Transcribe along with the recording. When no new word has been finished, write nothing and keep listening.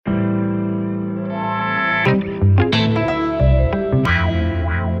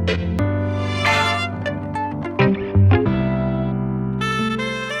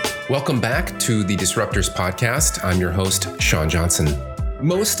Welcome back to the Disruptors Podcast. I'm your host, Sean Johnson.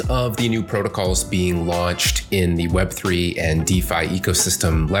 Most of the new protocols being launched in the Web3 and DeFi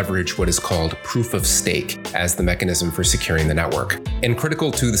ecosystem leverage what is called proof of stake as the mechanism for securing the network. And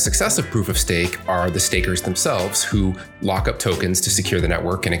critical to the success of proof of stake are the stakers themselves who lock up tokens to secure the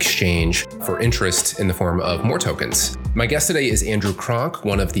network in exchange for interest in the form of more tokens. My guest today is Andrew Cronk,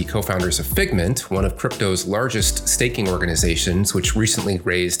 one of the co-founders of Figment, one of crypto's largest staking organizations, which recently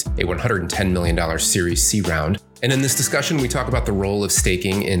raised a $110 million Series C round. And in this discussion, we talk about the role of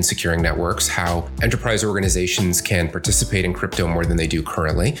staking in securing networks, how enterprise organizations can participate in crypto more than they do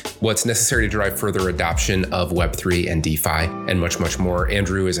currently, what's necessary to drive further adoption of Web3 and DeFi, and much, much more.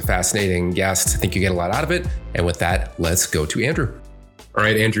 Andrew is a fascinating guest. I think you get a lot out of it. And with that, let's go to Andrew. All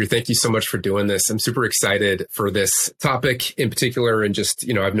right, Andrew, thank you so much for doing this. I'm super excited for this topic in particular. And just,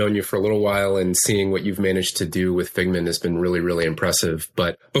 I've known you for a little while and seeing what you've managed to do with Figment has been really, really impressive.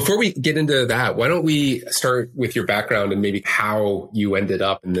 But before we get into that, why don't we start with your background and maybe how you ended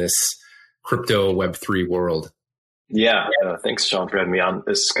up in this crypto Web3 world? Yeah. Thanks, Sean, for having me on.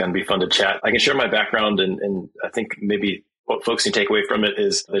 This is going to be fun to chat. I can share my background and I think maybe what folks can take away from it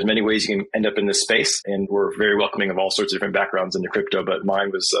is there's many ways you can end up in this space, and we're very welcoming of all sorts of different backgrounds into crypto, but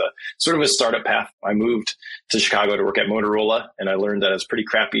mine was sort of a startup path. I moved to Chicago to work at Motorola, and I learned that I was pretty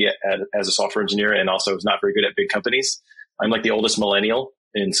crappy as a software engineer and also was not very good at big companies. I'm like the oldest millennial.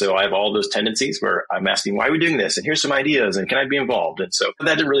 And so I have all those tendencies where I'm asking, why are we doing this? And here's some ideas. And can I be involved? And so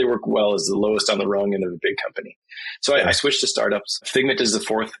that didn't really work well as the lowest on the rung in a big company. So I switched to startups. Figment is the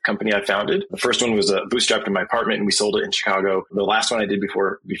fourth company I founded. The first one was bootstrapped in my apartment and we sold it in Chicago. The last one I did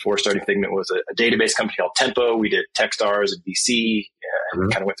before starting Figment was a database company called Tempo. We did Techstars and VC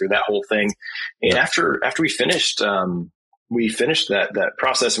and kind of went through that whole thing. And after we finished that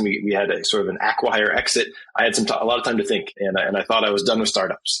process and we had a sort of an acquire exit. I had a lot of time to think and I thought I was done with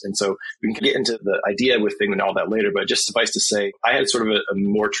startups. And so we can get into the idea with Figment and all that later, but just suffice to say, I had sort of a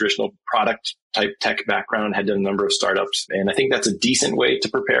more traditional product type tech background, had done a number of startups. And I think that's a decent way to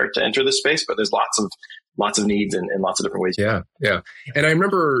prepare to enter the space, but there's lots of needs and lots of different ways. Yeah. And I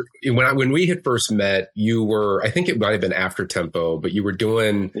remember when we had first met, you were, I think it might have been after Tempo, but you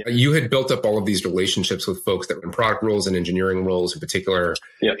had built up all of these relationships with folks that were in product roles and engineering roles in particular,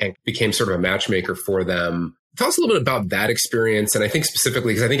 and became sort of a matchmaker for them. Tell us a little bit about that experience. And I think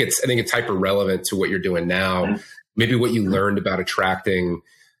specifically, because I think it's hyper relevant to what you're doing now, maybe what you learned about attracting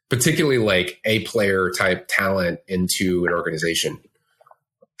particularly like A player type talent into an organization.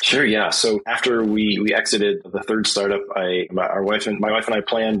 Sure. Yeah. So after we exited the third startup, my wife and I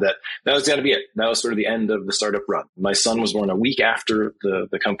planned that was going to be it. That was sort of the end of the startup run. My son was born a week after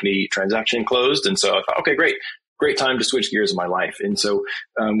the company transaction closed. And so I thought, okay, great time to switch gears in my life. And so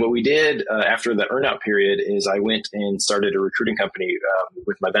what we did after the earnout period is I went and started a recruiting company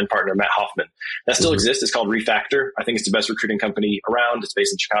with my then partner, Matt Hoffman. That still exists. It's called Refactor. I think it's the best recruiting company around. It's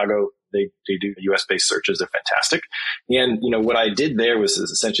based in Chicago. They do US-based searches. They're fantastic. And, what I did there was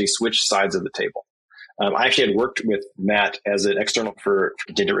essentially switch sides of the table. I actually had worked with Matt as an external for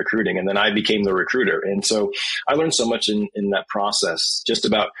contingent recruiting, and then I became the recruiter. And so I learned so much in that process, just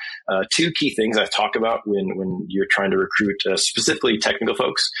about two key things I talk about when you're trying to recruit specifically technical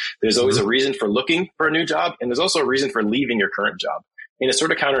folks. There's always a reason for looking for a new job, and there's also a reason for leaving your current job. And it's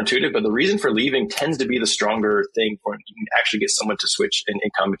sort of counterintuitive, but the reason for leaving tends to be the stronger thing for you can actually get someone to switch and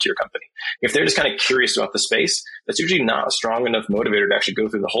come into your company. If they're just kind of curious about the space, that's usually not a strong enough motivator to actually go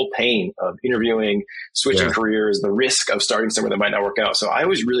through the whole pain of interviewing, switching careers, the risk of starting somewhere that might not work out. So I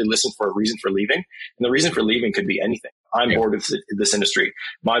always really listen for a reason for leaving. And the reason for leaving could be anything. I'm bored with this industry.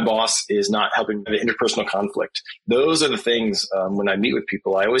 My boss is not helping the interpersonal conflict. Those are the things when I meet with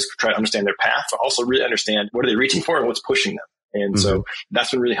people, I always try to understand their path, but also really understand what are they reaching for and what's pushing them. And so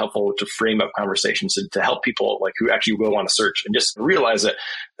that's been really helpful to frame up conversations and to help people like who actually will want to search and just realize that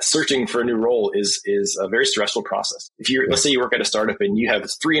searching for a new role is a very stressful process. If let's say you work at a startup and you have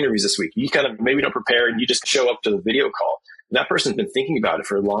 3 interviews this week, you kind of maybe don't prepare and you just show up to the video call. That person's been thinking about it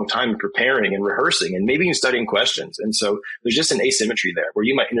for a long time, preparing and rehearsing and maybe even studying questions. And so there's just an asymmetry there where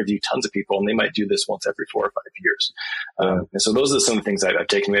you might interview tons of people and they might do this once every 4 or 5 years. And so those are some of the things I've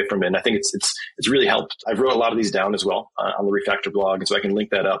taken away from it. And I think it's really helped. I've wrote a lot of these down as well on the Refactor blog. And so I can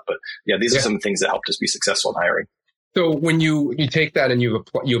link that up. But these are some of the things that helped us be successful in hiring. So when you take that and you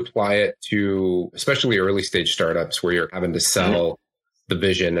apply it to especially early stage startups where you're having to sell the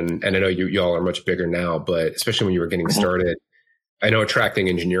vision, and I know you all are much bigger now, but especially when you were getting started, I know attracting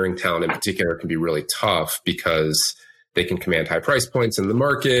engineering talent in particular can be really tough because they can command high price points in the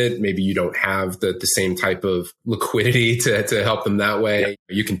market. Maybe you don't have the same type of liquidity to help them that way.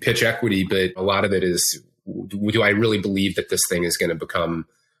 You can pitch equity, but a lot of it is, do I really believe that this thing is going to become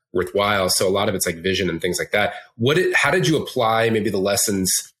worthwhile. So a lot of it's like vision and things like that. How did you apply maybe the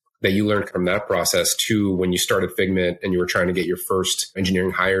lessons that you learned from that process to when you started Figment and you were trying to get your first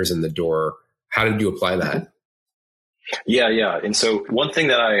engineering hires in the door? How did you apply that? Yeah. And so one thing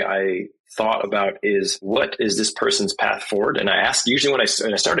that I thought about is, what is this person's path forward? And I ask, usually when I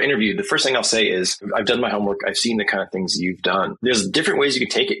start an interview, the first thing I'll say is, I've done my homework. I've seen the kind of things you've done. There's different ways you can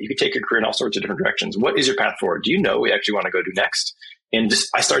take it. You can take your career in all sorts of different directions. What is your path forward? Do you know what you actually want to go do next? And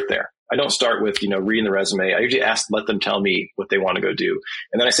I start there. I don't start with, reading the resume. I usually let them tell me what they want to go do.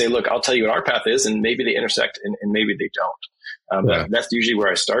 And then I say, look, I'll tell you what our path is, and maybe they intersect and maybe they don't. That's usually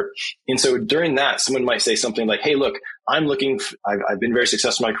where I start. And so during that, someone might say something like, hey, look, I've been very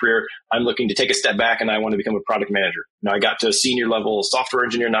successful in my career. I'm looking to take a step back and I want to become a product manager. Now I got to a senior level software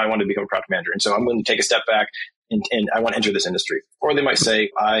engineer. Now I want to become a product manager. And so I'm going to take a step back and I want to enter this industry. Or they might say,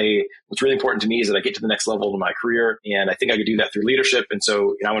 what's really important to me is that I get to the next level of my career. And I think I could do that through leadership. And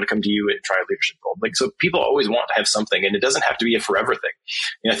so I want to come to you and try a leadership role. So people always want to have something, and it doesn't have to be a forever thing.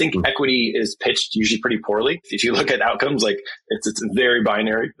 And I think equity is pitched usually pretty poorly. If you look at outcomes, it's very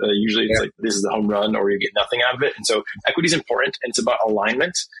binary. Usually it's like, this is the home run or you get nothing out of it. And so equity is important, and it's about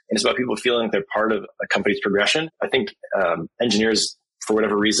alignment, and it's about people feeling like they're part of a company's progression. I think engineers, for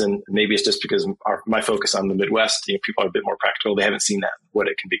whatever reason, maybe it's just because my focus on the Midwest, people are a bit more practical. They haven't seen what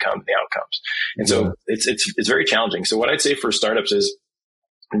it can become, the outcomes. And so it's very challenging. So what I'd say for startups is,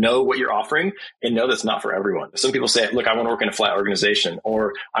 know what you're offering and know that's not for everyone. Some people say, look, I want to work in a flat organization,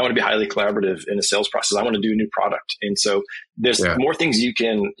 or I want to be highly collaborative in a sales process. I want to do a new product. And so there's more things you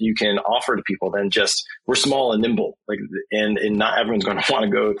can offer to people than just, we're small and nimble. And not everyone's going to want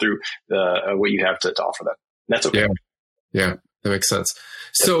to go through what you have to offer them. That's okay. Yeah. That makes sense.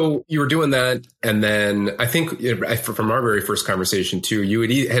 So you were doing that. And then I think from our very first conversation too,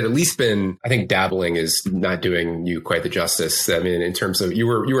 you had at least been, I think dabbling is not doing you quite the justice. I mean, in terms of you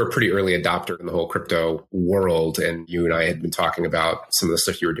were a pretty early adopter in the whole crypto world. And you and I had been talking about some of the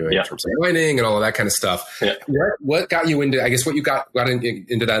stuff you were doing in terms of mining and all of that kind of stuff. Yeah. What got you into, I guess, what you got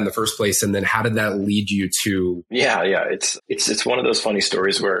into that in the first place? And then how did that lead you to? Yeah. It's one of those funny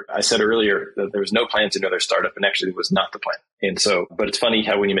stories where I said earlier that there was no plan to do another startup, and actually it was not the plan. And so, but it's funny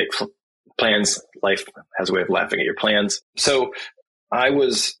how when you make plans, life has a way of laughing at your plans. So I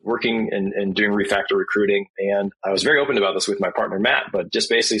was working and doing refactor recruiting, and I was very open about this with my partner, Matt, but just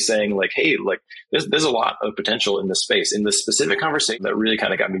basically saying hey, there's a lot of potential in this space. In the specific conversation that really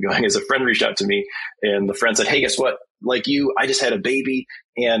kind of got me going is a friend reached out to me, and the friend said, hey, guess what? Like you, I just had a baby,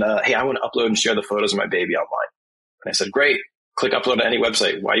 and hey, I want to upload and share the photos of my baby online. And I said, great. Click upload to any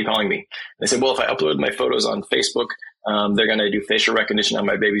website. Why are you calling me? And they said, well, if I upload my photos on Facebook, they're going to do facial recognition on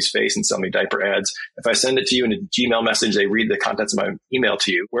my baby's face and sell me diaper ads. If I send it to you in a Gmail message, they read the contents of my email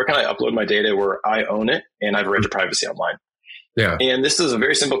to you. Where can I upload my data where I own it and I have a right to privacy online? Yeah. And this is a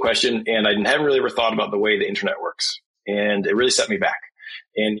very simple question, and I haven't really ever thought about the way the internet works. And it really set me back.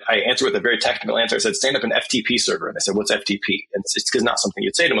 And I answered with a very technical answer. I said, stand up an FTP server. And they said, what's FTP? And it's because not something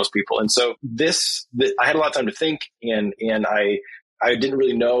you'd say to most people. And so I had a lot of time to think, and I didn't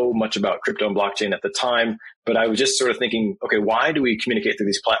really know much about crypto and blockchain at the time, but I was just sort of thinking, okay, why do we communicate through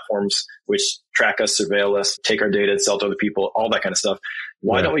these platforms which track us, surveil us, take our data and sell to other people, all that kind of stuff?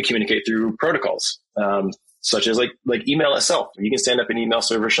 Why don't we communicate through protocols? Such as like email itself. You can stand up an email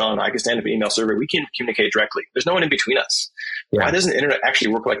server, Sean. I can stand up an email server. We can communicate directly. There's no one in between us. Yeah. Why doesn't the internet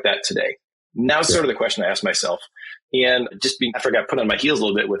actually work like that today? Now it's sort of the question I ask myself. And after I got put on my heels a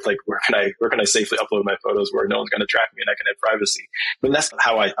little bit with where can I safely upload my photos where no one's going to track me and I can have privacy? But that's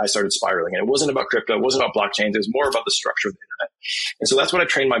how I started spiraling. And it wasn't about crypto. It wasn't about blockchains. It was more about the structure of the internet. And so that's what I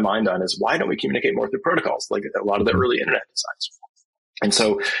trained my mind on, is why don't we communicate more through protocols like a lot of the early internet designs? And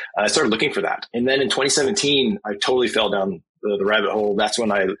so I started looking for that. And then in 2017, I totally fell down the rabbit hole. That's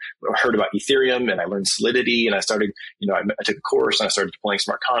when I heard about Ethereum and I learned Solidity, and I started, I took a course and I started deploying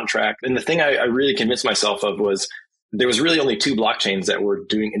smart contract. And the thing I really convinced myself of was there was really only two blockchains that were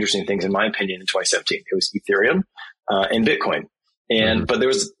doing interesting things, in my opinion, in 2017. It was Ethereum and Bitcoin. But there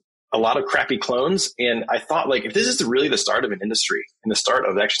was a lot of crappy clones. And I thought, if this is really the start of an industry and the start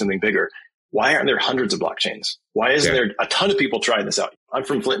of actually something bigger, why aren't there hundreds of blockchains? Why isn't there a ton of people trying this out? I'm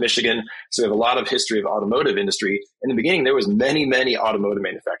from Flint, Michigan, so we have a lot of history of automotive industry. In the beginning, there was many, many automotive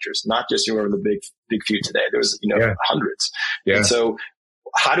manufacturers, not just the big few today. There was, hundreds. Yeah. And so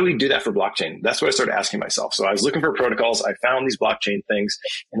how do we do that for blockchain? That's what I started asking myself. So I was looking for protocols. I found these blockchain things.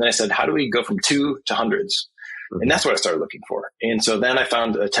 And then I said, how do we go from 2 to hundreds? And that's what I started looking for. And so then I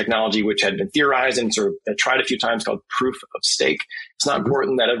found a technology which had been theorized and sort of tried a few times called proof of stake. It's not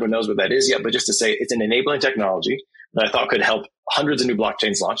important that everyone knows what that is yet, but just to say it's an enabling technology that I thought could help hundreds of new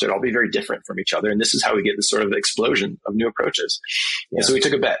blockchains launch. They'd all be very different from each other. And this is how we get this sort of explosion of new approaches. And so we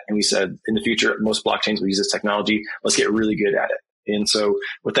took a bet and we said, in the future, most blockchains will use this technology. Let's get really good at it. And so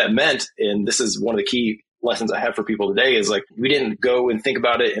what that meant, and this is one of the key lessons I have for people today, is like, we didn't go and think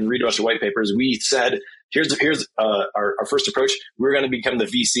about it and read a bunch of white papers. We said, here's our first approach. We're going to become the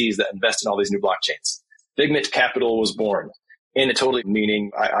VCs that invest in all these new blockchains. Figment Capital was born. And it totally,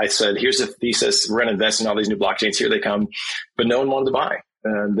 meaning I said, here's the thesis. We're going to invest in all these new blockchains. Here they come. But no one wanted to buy.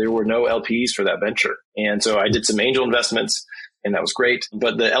 There were no LPs for that venture. And so I did some angel investments, and that was great.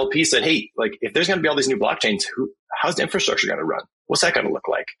 But the LP said, hey, like, if there's going to be all these new blockchains, how's the infrastructure going to run? What's that going to look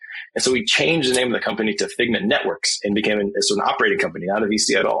like? And so we changed the name of the company to Figment Networks and became an operating company, not a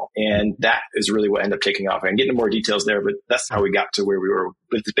VC at all. And that is really what ended up taking off. I can get into more details there, but that's how we got to where we were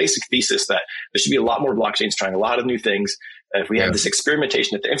with the basic thesis that there should be a lot more blockchains trying a lot of new things. If we have this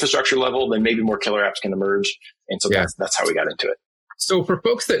experimentation at the infrastructure level, then maybe more killer apps can emerge. And so that's how we got into it. So for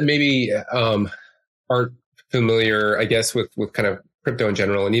folks that maybe aren't familiar, I guess, with kind of crypto in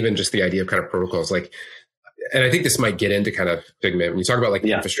general, and even just the idea of kind of protocols, like, and I think this might get into kind of Figment when you talk about like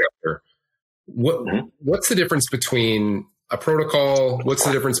the infrastructure. What's the difference between a protocol? What's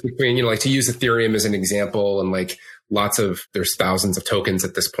the difference between, like, to use Ethereum as an example, and like there's thousands of tokens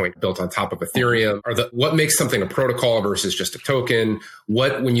at this point built on top of Ethereum. What makes something a protocol versus just a token?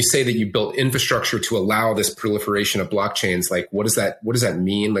 When you say that you built infrastructure to allow this proliferation of blockchains, like, what does that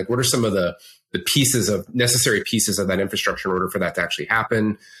mean? Like, what are some of the necessary pieces of that infrastructure in order for that to actually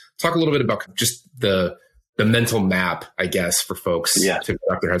happen? Talk a little bit about just the mental map, I guess, for folks to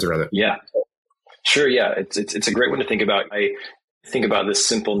wrap their heads around it. Yeah, sure. Yeah. It's a great one to think about. I think about this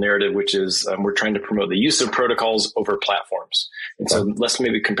simple narrative, which is we're trying to promote the use of protocols over platforms. And so let's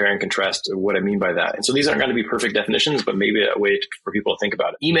maybe compare and contrast what I mean by that. And so these aren't going to be perfect definitions, but maybe a way for people to think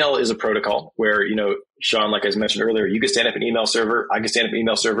about it. Email is a protocol where, Sean, like I mentioned earlier, you could stand up an email server. I could stand up an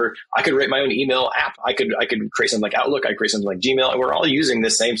email server. I could write my own email app. I could create something like Outlook. I could create something like Gmail. And we're all using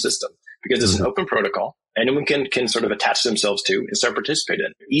this same system because it's an open protocol. Anyone can sort of attach themselves to and start participating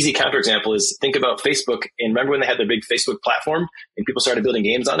in. Easy counterexample is think about Facebook. And remember when they had their big Facebook platform and people started building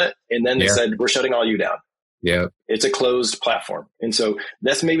games on it? And then they said, we're shutting all you down. Yeah. It's a closed platform. And so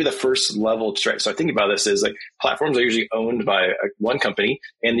that's maybe the first level. So I think about this as like platforms are usually owned by one company,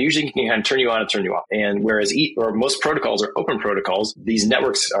 and they usually can kind of turn you on and turn you off. And whereas most protocols are open protocols, these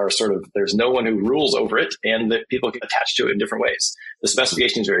networks are sort of, there's no one who rules over it, and that people can attach to it in different ways. The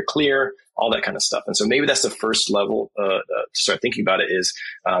specification is very clear, all that kind of stuff. And so maybe that's the first level to start thinking about it is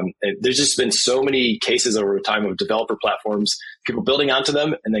there's just been so many cases over time of developer platforms, people building onto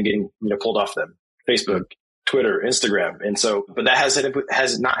them and then getting pulled off them. Facebook, Twitter, Instagram. And so, but that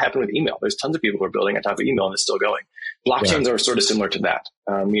has not happened with email. There's tons of people who are building on top of email and it's still going. Blockchains are sort of similar to that,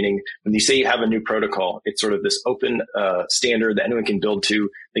 meaning when you say you have a new protocol, it's sort of this open standard that anyone can build to.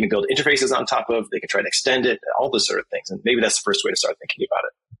 They can build interfaces on top of, they can try to extend it, all those sort of things. And maybe that's the first way to start thinking about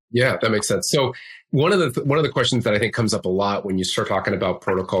it. Yeah, that makes sense. So one of the questions that I think comes up a lot when you start talking about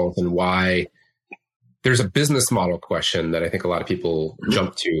protocols and why, there's a business model question that I think a lot of people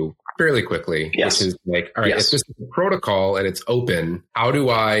jump to fairly quickly, which is like, all right, if this is a protocol and it's open, how do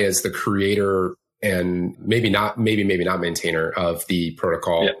I, as the creator and maybe not maintainer of the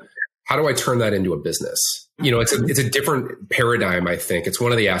protocol, how do I turn that into a business? It's a different paradigm, I think. It's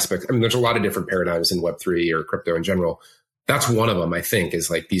one of the aspects. I mean, there's a lot of different paradigms in Web3 or crypto in general. That's one of them, I think, is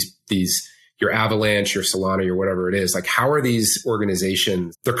like these your Avalanche, your Solana, your whatever it is. Like, how are these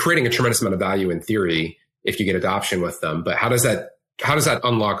organizations, they're creating a tremendous amount of value in theory if you get adoption with them, but how does that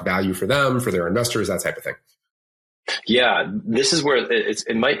unlock value for them, for their investors, that type of thing? Yeah, this is where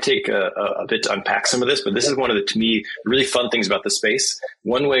it might take a bit to unpack some of this, but this is one of the, to me, really fun things about the space.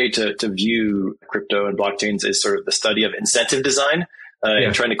 One way to view crypto and blockchains is sort of the study of incentive design.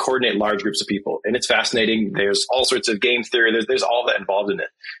 And trying to coordinate large groups of people. And it's fascinating. There's all sorts of game theory. There's all that involved in it.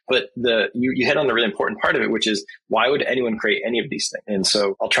 But you hit on the really important part of it, which is why would anyone create any of these things? And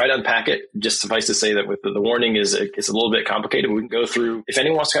so I'll try to unpack it. Just suffice to say that with the warning is it's a little bit complicated. We can go through, if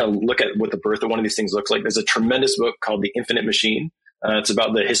anyone wants to kind of look at what the birth of one of these things looks like, there's a tremendous book called The Infinite Machine. It's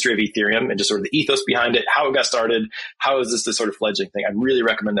about the history of Ethereum and just sort of the ethos behind it, how it got started, how is this sort of fledgling thing. I really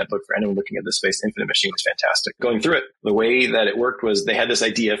recommend that book for anyone looking at this space. Infinite Machine was fantastic. Going through it, the way that it worked was they had this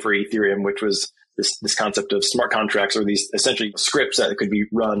idea for Ethereum, which was this concept of smart contracts, or these essentially scripts that could be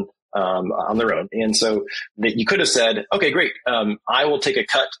run on their own. And so that you could have said, okay, great. I will take a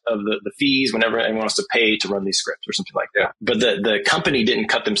cut of the fees whenever anyone wants to pay to run these scripts or something like that. But the company didn't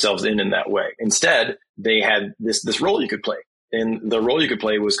cut themselves in that way. Instead, they had this role you could play. And the role you could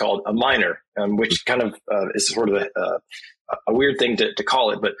play was called a miner, which kind of is sort of a weird thing to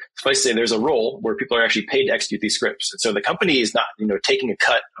call it, but suffice to say there's a role where people are actually paid to execute these scripts. And so the company is not, taking a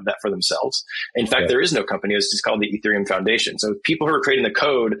cut of that for themselves. In fact, there is no company. It's just called the Ethereum Foundation. So people who are creating the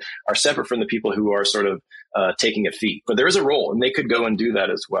code are separate from the people who are sort of taking a fee, but there is a role and they could go and do that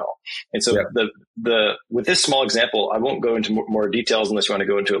as well. And so with this small example, I won't go into more details unless you want to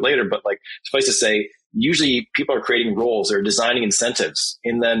go into it later, but like suffice to say, usually people are creating roles, they're designing incentives.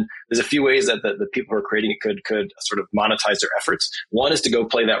 And then there's a few ways that the people who are creating it could sort of monetize their efforts. One is to go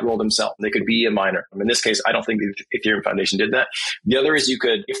play that role themselves. They could be a miner. In this case, I don't think the Ethereum Foundation did that. The other is you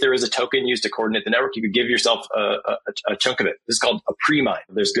could, if there is a token used to coordinate the network, you could give yourself a chunk of it. This is called a pre-mine.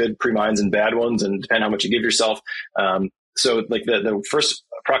 There's good pre-mines and bad ones, and depending on how much you give yourself. So like the first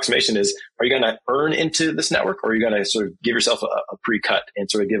approximation is, are you going to earn into this network, or are you going to sort of give yourself a pre-cut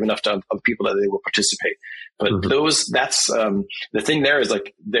and sort of give enough to of people that they will participate? But that's the thing there is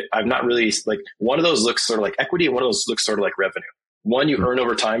like, I've not really, like, one of those looks sort of like equity and one of those looks sort of like revenue. One you earn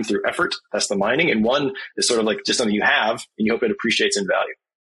over time through effort. That's the mining. And one is sort of like just something you have and you hope it appreciates in value.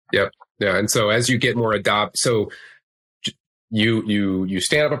 Yep. Yeah. And so as you get more so you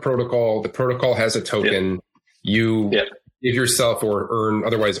stand up a protocol, the protocol has a token, you give yourself or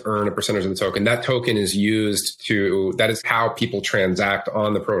otherwise earn a percentage of the token. That token is used that is how people transact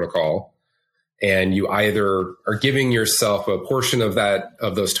on the protocol. And you either are giving yourself a portion of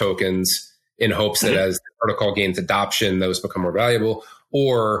those tokens in hopes that as the protocol gains adoption, those become more valuable,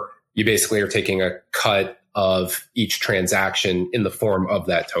 or you basically are taking a cut of each transaction in the form of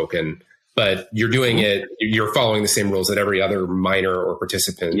that token. But you're doing it, you're following the same rules that every other miner or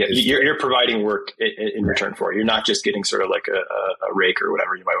participant is. You're providing work in return for it. You're not just getting sort of like a rake or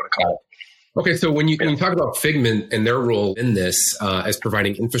whatever you might want to call it. Okay, so when you talk about Figment and their role in this as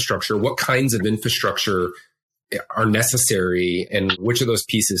providing infrastructure, what kinds of infrastructure are necessary, and which of those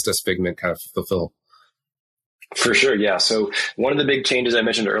pieces does Figment kind of fulfill? For sure, yeah. So one of the big changes I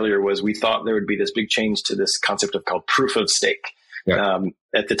mentioned earlier was we thought there would be this big change to this concept called proof of stake. Yeah.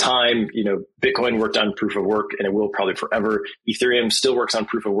 At the time, Bitcoin worked on proof of work, and it will probably forever. Ethereum still works on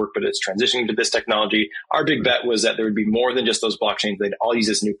proof of work, but it's transitioning to this technology. Our big bet was that there would be more than just those blockchains. They'd all use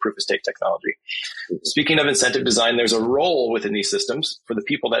this new proof of stake technology. Speaking of incentive design, there's a role within these systems for the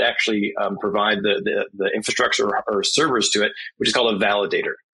people that actually provide the infrastructure or servers to it, which is called a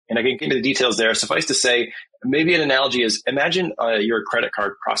validator. And I can get into the details there. Suffice to say, maybe an analogy is imagine you're a credit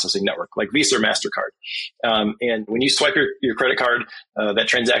card processing network like Visa or MasterCard. And when you swipe your credit card, that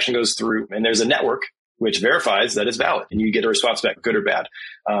transaction goes through and there's a network which verifies that it's valid and you get a response back, good or bad.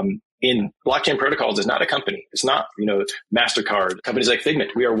 In blockchain protocols, it's not a company. It's not, MasterCard, companies like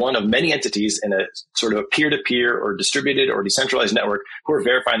Figment. We are one of many entities in a sort of a peer-to-peer or distributed or decentralized network who are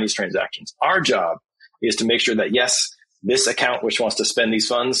verifying these transactions. Our job is to make sure that, yes, this account which wants to spend these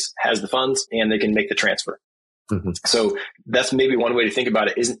funds has the funds and they can make the transfer. So that's maybe one way to think about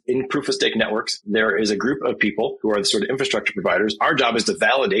it is in proof of stake networks, there is a group of people who are the sort of infrastructure providers. Our job is to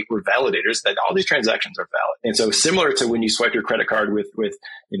validate, we're validators that all these transactions are valid. And so similar to when you swipe your credit card with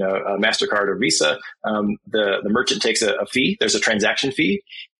MasterCard or Visa, the merchant takes a fee. There's a transaction fee.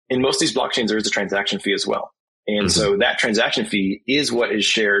 In most of these blockchains, there is a transaction fee as well. And so that transaction fee is what is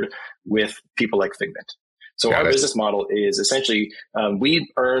shared with people like Figment. So our business model is essentially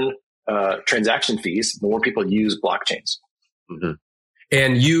we earn transaction fees the more people use blockchains.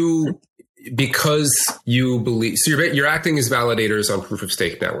 And you, because you believe, so you're acting as validators on proof of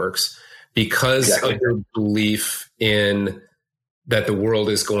stake networks because of your belief in that the world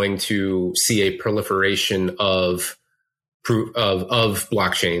is going to see a proliferation of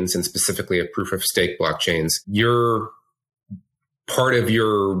blockchains and specifically of proof of stake blockchains. You're part of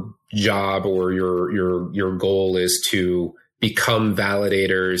your job or your goal is to become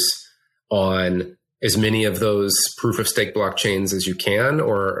validators on as many of those proof of stake blockchains as you can,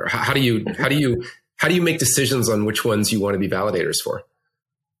 or how do you make decisions on which ones you want to be validators for?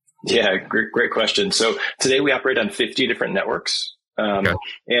 Yeah, great question. So today we operate on 50 different networks.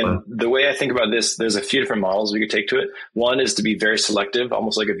 The way I think about this, there's a few different models we could take to it. One is to be very selective,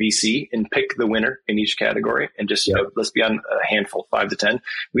 almost like a VC, and pick the winner in each category and just, let's be on a handful, 5 to 10.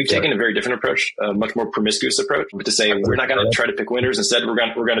 We've taken a very different approach, a much more promiscuous approach, but to say we're not going to try to pick winners. Instead, we're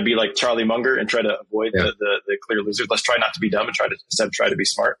going to be like Charlie Munger and try to avoid the clear losers. Let's try not to be dumb and try to be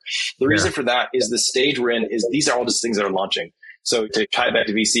smart. The reason for that is the stage we're in is these are all just things that are launching. So to tie it back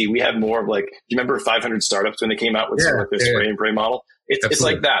to VC, we have more of like, do you remember 500 startups when they came out with sort of like their spray and pray model? It's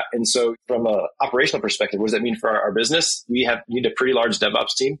like that. And so from an operational perspective, what does that mean for our business? We need a pretty large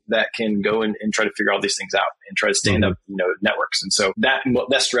DevOps team that can go and try to figure all these things out and try to stand up, networks. And so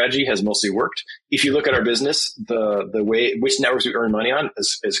that strategy has mostly worked. If you look at our business, the way which networks we earn money on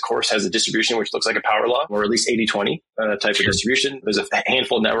is course has a distribution which looks like a power law, or at least 80-20 type of distribution. There's a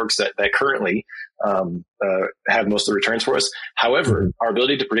handful of networks that currently have most of the returns for us. However, our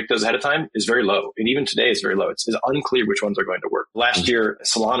ability to predict those ahead of time is very low. And even today it's very low. It's unclear which ones are going to work. Last year,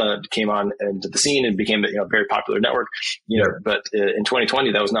 Solana came on into the scene and became a very popular network, but in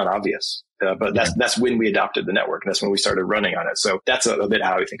 2020, that was not obvious. But that's when we adopted the network. And that's when we started running on it. So that's a bit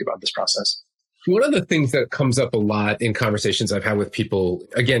how we think about this process. One of the things that comes up a lot in conversations I've had with people,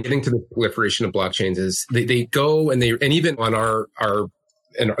 again, getting to the proliferation of blockchains, is they go and even on our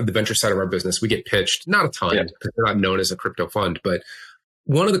and the venture side of our business, we get pitched, not a ton, because they're not known as a crypto fund. But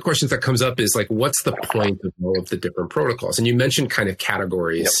one of the questions that comes up is like, what's the point of all of the different protocols? And you mentioned kind of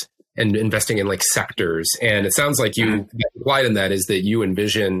categories and investing in like sectors. And it sounds like you implied in that is that you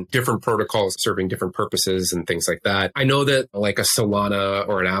envision different protocols serving different purposes and things like that. I know that like a Solana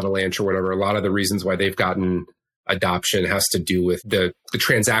or an Avalanche or whatever, a lot of the reasons why they've gotten adoption has to do with the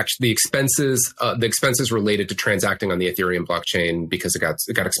transaction, the expenses related to transacting on the Ethereum blockchain, because it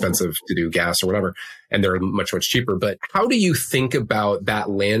got expensive to do gas or whatever, and they're much cheaper. But how do you think about that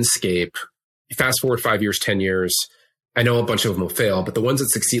landscape? Fast forward 5 years, 10 years. I know a bunch of them will fail, but the ones that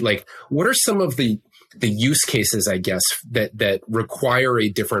succeed, like what are some of the use cases, I guess, that require a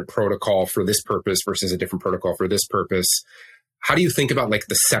different protocol for this purpose versus a different protocol for this purpose? How do you think about like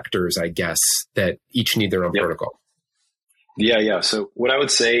the sectors, I guess, that each need their own protocol? Yeah. So what I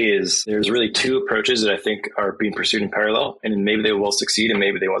would say is there's really two approaches that I think are being pursued in parallel, and maybe they will succeed and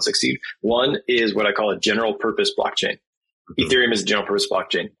maybe they won't succeed. One is what I call a general purpose blockchain. Ethereum is a general purpose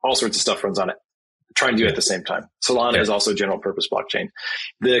blockchain. All sorts of stuff runs on it. Try and do it at the same time. Solana is also a general purpose blockchain.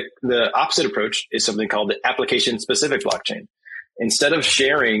 The opposite approach is something called the application specific blockchain. Instead of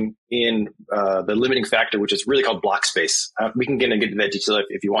sharing in the limiting factor, which is really called block space, we can get into that detail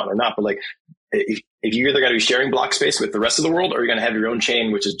if you want or not. But like, if you're either going to be sharing block space with the rest of the world, or you're going to have your own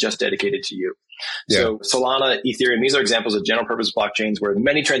chain, which is just dedicated to you. So Solana, Ethereum, these are examples of general purpose blockchains where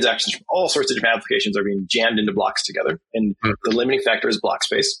many transactions from all sorts of different applications are being jammed into blocks together, and the limiting factor is block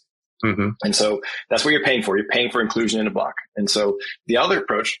space. And so that's what you're paying for. You're paying for inclusion in a block. And so the other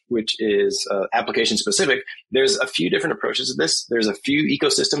approach, which is application specific, there's a few different approaches to this. There's a few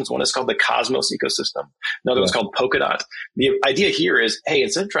ecosystems. One is called the Cosmos ecosystem. Another one's called Polkadot. The idea here is, hey,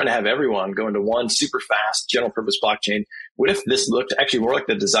 instead of trying to have everyone go into one super fast general purpose blockchain, what if this looked actually more like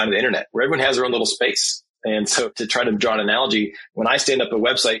the design of the internet, where everyone has their own little space? And so to try to draw an analogy, when I stand up a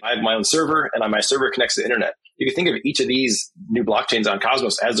website, I have my own server, and my server connects to the internet. You can think of each of these new blockchains on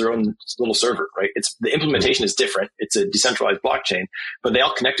Cosmos as their own little server, right? The implementation is different. It's a decentralized blockchain, but they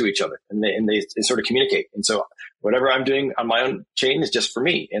all connect to each other, and they sort of communicate. And so whatever I'm doing on my own chain is just for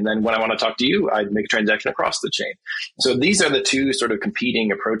me. And then when I want to talk to you, I make a transaction across the chain. So these are the two sort of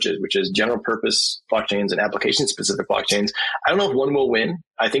competing approaches, which is general purpose blockchains and application specific blockchains. I don't know if one will win.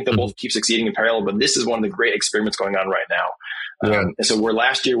 I think they'll both keep succeeding in parallel, but this is one of the great experiments going on right now. And so where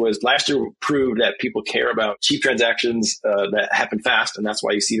last year proved that people care about cheap transactions that happen fast. And that's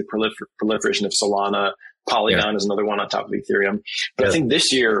why you see the proliferation of Solana. Polygon is another one on top of Ethereum. But I think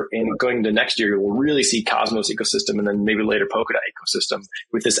this year and going into next year, we'll really see Cosmos ecosystem, and then maybe later Polkadot ecosystem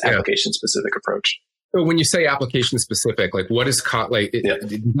with this application specific approach. So when you say application specific, like what is does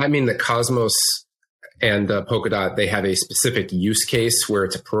that mean that Cosmos and Polkadot, they have a specific use case where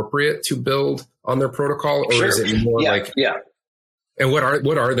it's appropriate to build on their protocol, or is it more And what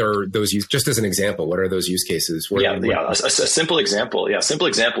are those use? Just as an example, what are those use cases? A simple example. Simple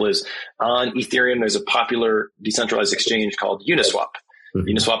example is on Ethereum. There's a popular decentralized exchange called Uniswap.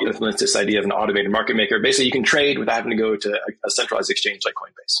 Uniswap implements this idea of an automated market maker. Basically, you can trade without having to go to a centralized exchange like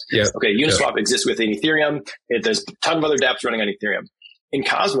Coinbase. Uniswap exists within Ethereum. There's a ton of other dApps running on Ethereum. In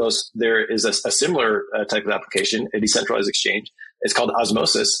Cosmos, there is a similar type of application, a decentralized exchange. It's called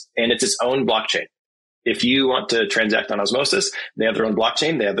Osmosis, and it's its own blockchain. If you want to transact on Osmosis, they have their own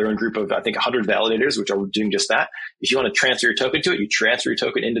blockchain. They have their own group of, I think, 100 validators, which are doing just that. If you want to transfer your token to it, you transfer your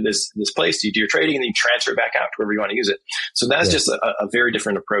token into this place, you do your trading, and then you transfer it back out to wherever you want to use it. So that's just a very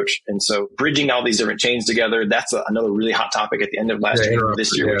different approach. And so bridging all these different chains together, that's another really hot topic at the end of last year,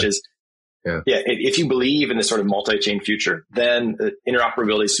 this year, which is, if you believe in this sort of multi-chain future, then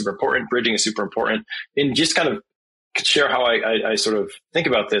interoperability is super important. Bridging is super important. And just kind of share how I sort of think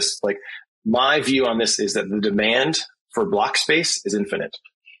about this, like, my view on this is that the demand for block space is infinite,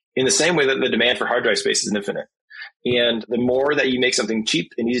 in the same way that the demand for hard drive space is infinite. And the more that you make something cheap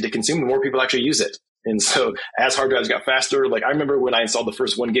and easy to consume, the more people actually use it. And so as hard drives got faster, like I remember when I installed the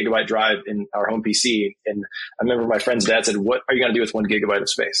first 1 gigabyte drive in our home PC, and I remember my friend's dad said, "What are you going to do with 1 gigabyte of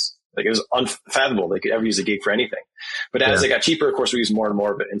space?" Like it was unfathomable. They could ever use a gig for anything. But as it got cheaper, of course, we use more and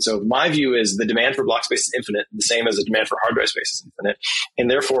more of it. And so my view is the demand for block space is infinite, the same as the demand for hard drive space is infinite. And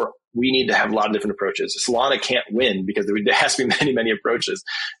therefore, we need to have a lot of different approaches. Solana can't win because there has to be many, many approaches.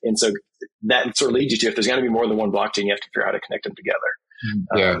 And so that sort of leads you to, if there's going to be more than one blockchain, you have to figure out how to connect them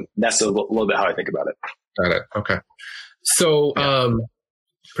together. That's a little bit how I think about it. Got it. Okay. So,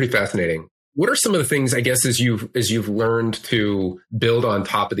 pretty fascinating. What are some of the things, I guess, as you've learned to build on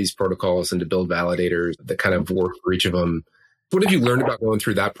top of these protocols and to build validators that kind of work for each of them? What have you learned about going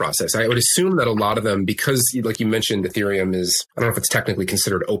through that process? I would assume that a lot of them, because like you mentioned, Ethereum is, I don't know if it's technically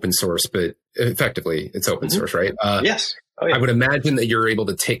considered open source, but effectively it's open source, right? Yes. Oh, yeah. I would imagine that you're able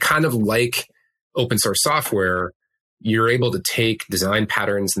to take, kind of like open source software, you're able to take design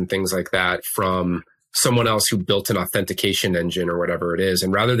patterns and things like that from someone else who built an authentication engine or whatever it is.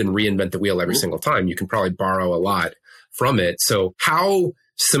 And rather than reinvent the wheel every single time, you can probably borrow a lot from it. So how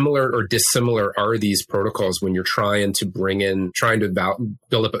similar or dissimilar are these protocols when you're trying to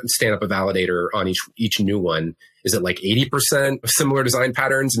build up, stand up a validator on each new one? Is it like 80% of similar design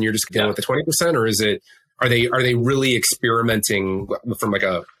patterns and you're just dealing with the 20%? Or are they really experimenting from like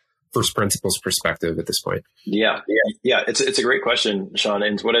a first principles perspective at this point? Yeah. It's a great question, Sean.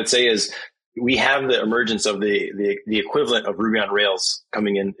 And what I'd say is, we have the emergence of the equivalent of Ruby on Rails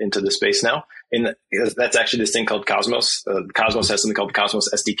coming into the space now. And that's actually this thing called Cosmos. Cosmos has something called Cosmos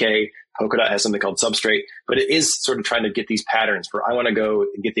SDK. Polkadot has something called Substrate. But it is sort of trying to get these patterns for, I want to go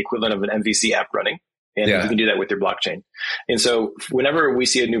and get the equivalent of an MVC app running. And you can do that with your blockchain. And so whenever we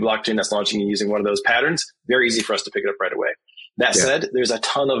see a new blockchain that's launching and using one of those patterns, very easy for us to pick it up right away. That said, there's a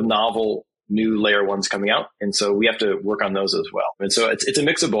ton of novel new layer ones coming out. And so we have to work on those as well. And so it's a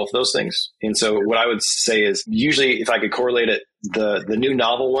mix of both those things. And so what I would say is, usually if I could correlate it, the new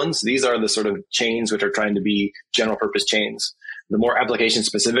novel ones, these are the sort of chains which are trying to be general purpose chains. The more application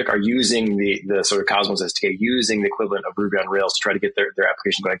specific are using the sort of Cosmos SDK, using the equivalent of Ruby on Rails to try to get their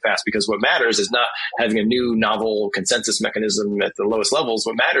application going fast. Because what matters is not having a new novel consensus mechanism at the lowest levels.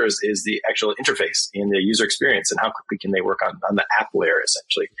 What matters is the actual interface and the user experience and how quickly can they work on the app layer,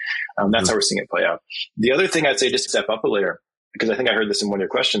 essentially. That's how we're seeing it play out. The other thing I'd say, just to step up a layer, because I think I heard this in one of your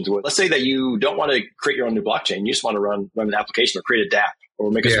questions, was, let's say that you don't want to create your own new blockchain. You just want to run an application or create a dApp or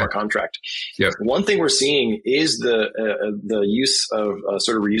make a smart contract. One thing we're seeing is the use of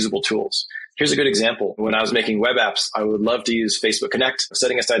sort of reusable tools. Here's a good example. When I was making web apps, I would love to use Facebook Connect,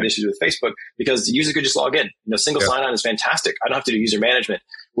 setting aside issues with Facebook, because the user could just log in. Single sign-on is fantastic. I don't have to do user management.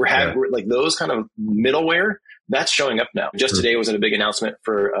 We're like those kind of middleware. That's showing up now. Just today was a big announcement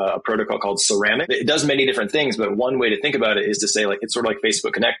for a protocol called Ceramic. It does many different things, but one way to think about it is to say, like, it's sort of like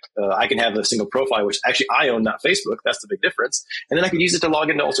Facebook Connect. I can have a single profile, which actually I own, not Facebook. That's the big difference. And then I could use it to log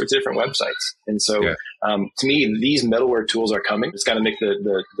into all sorts of different websites. And so to me, these middleware tools are coming. It's got to make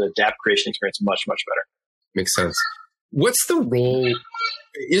the dApp creation experience much, much better. Makes sense. What's the role?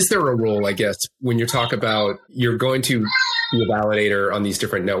 Is there a role, I guess, when you talk about you're going to be a validator on these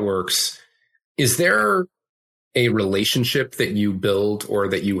different networks? Is there a relationship that you build or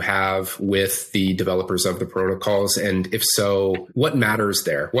that you have with the developers of the protocols? And if so, what matters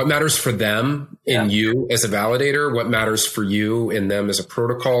there? What matters for them in you as a validator? What matters for you in them as a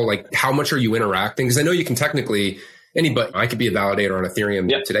protocol? Like, how much are you interacting? Because I know you can technically, I could be a validator on Ethereum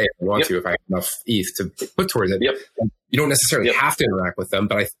today if I want to, if I have enough ETH to put towards it. You don't necessarily have to interact with them,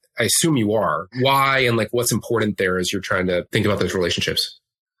 but I assume you are. Why and like what's important there as you're trying to think about those relationships?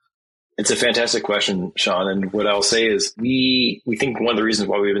 It's a fantastic question, Sean. And what I'll say is we think one of the reasons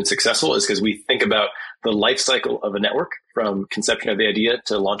why we've been successful is because we think about the life cycle of a network from conception of the idea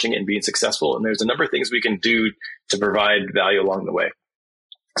to launching it and being successful. And there's a number of things we can do to provide value along the way.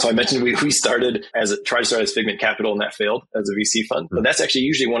 So I mentioned we tried to start as Figment Capital, and that failed as a VC fund. But that's actually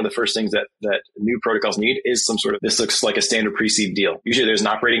usually one of the first things that new protocols need is some sort of, this looks like a standard pre-seed deal. Usually there's an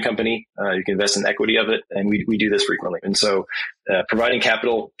operating company, you can invest in equity of it, and we do this frequently. And so providing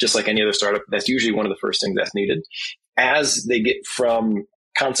capital, just like any other startup, that's usually one of the first things that's needed. As they get from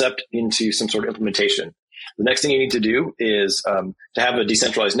concept into some sort of implementation, the next thing you need to do is to have a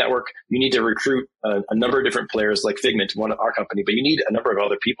decentralized network. You need to recruit a number of different players like Figment, one of our company, but you need a number of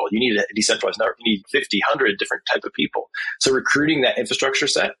other people. You need a decentralized network. You need 50, 100 different type of people. So recruiting that infrastructure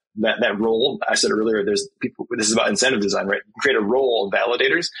set, that role, I said earlier, there's people, this is about incentive design, right? You create a role of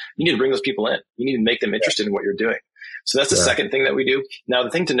validators. You need to bring those people in. You need to make them interested in what you're doing. So that's the second thing that we do. Now, the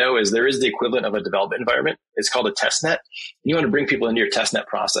thing to know is there is the equivalent of a development environment. It's called a test net. You want to bring people into your test net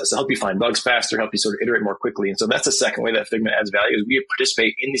process to help you find bugs faster, help you sort of iterate more quickly. And so that's the second way that Figment adds value is we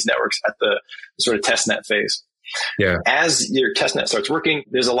participate in these networks at the sort of test net phase. Yeah. As your test net starts working,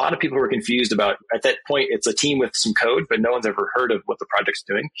 there's a lot of people who are confused about, at that point, it's a team with some code, but no one's ever heard of what the project's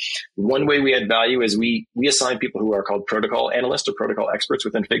doing. One way we add value is we assign people who are called protocol analysts or protocol experts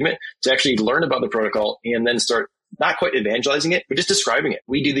within Figment to actually learn about the protocol and then start not quite evangelizing it, but just describing it.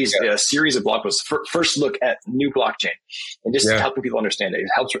 We do these series of blog posts, first look at new blockchain and just helping people understand it. It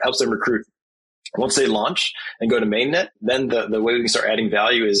helps them recruit. Once they launch and go to mainnet, then the way we can start adding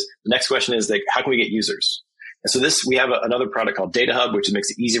value is the next question is like, how can we get users? And so we have another product called Data Hub, which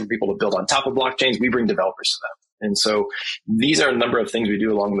makes it easy for people to build on top of blockchains. We bring developers to them. And so these are a number of things we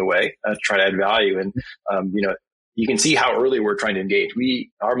do along the way to try to add value. And, you can see how early we're trying to engage.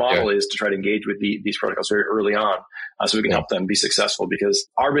 Our model is to try to engage with these protocols very early on so we can help them be successful, because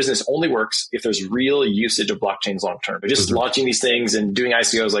our business only works if there's real usage of blockchains long term. But just launching these things and doing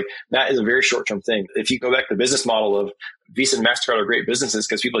ICOs, like that is a very short term thing. If you go back to the business model of Visa and MasterCard are great businesses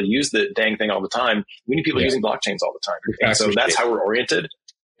because people use the dang thing all the time. We need people using blockchains all the time. And so that's how we're oriented.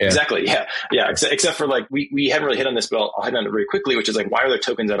 Yeah. Exactly. Yeah. Except for like, we haven't really hit on this, but I'll hit on it very quickly, which is like, why are there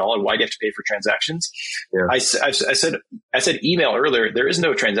tokens at all? And why do you have to pay for transactions? Yeah. I said email earlier, there is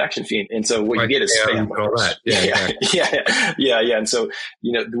no transaction fee. And so what you get is spam. All that. Yeah. And so,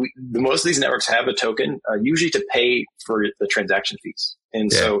 most of these networks have a token, usually to pay for the transaction fees. And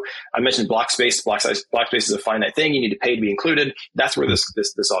so I mentioned Blockspace. Blockspace is a finite thing. You need to pay to be included. That's where this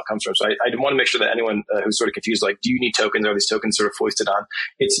all comes from. So I want to make sure that anyone who's sort of confused, like, do you need tokens? Are these tokens sort of foisted on?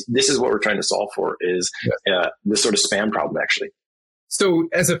 This is what we're trying to solve for is this sort of spam problem, actually. So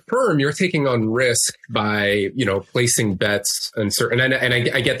as a firm, you're taking on risk by, placing bets and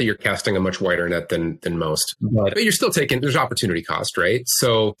I get that you're casting a much wider net than most, but you're still there's opportunity cost, right?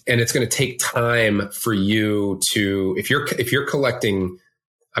 So, and it's going to take time for you to, if you're collecting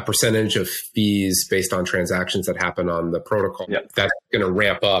a percentage of fees based on transactions that happen on the protocol, that's going to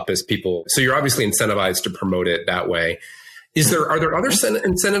ramp up as people, so you're obviously incentivized to promote it that way. Are there other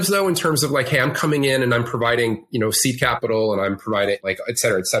incentives though, in terms of like, hey, I'm coming in and I'm providing, seed capital and I'm providing like, et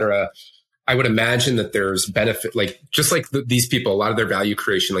cetera, et cetera. I would imagine that there's benefit, like just like these people, a lot of their value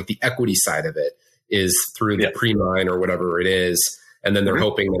creation, like the equity side of it is through the pre-mine or whatever it is. And then they're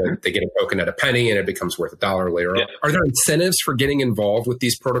hoping that they get a token at a penny and it becomes worth $1 later on. Are there incentives for getting involved with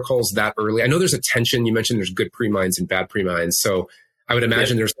these protocols that early? I know there's a tension. You mentioned there's good pre-mines and bad pre-mines. So I would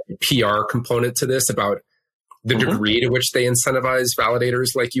imagine there's a PR component to this about the degree to which they incentivize validators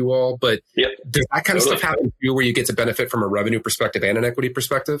like you all. But does that kind of stuff happen to you where you get to benefit from a revenue perspective and an equity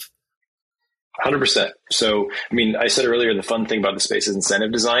perspective? 100%. So, I said earlier, the fun thing about the space is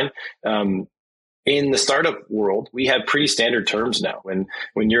incentive design. In the startup world, we have pretty standard terms now.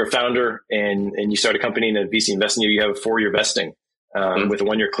 When you're a founder and you start a company and a VC invests in you, you have a 4-year vesting with a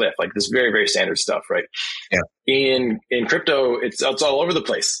 1-year cliff. Like this very, very standard stuff, right? Yeah. In crypto, it's all over the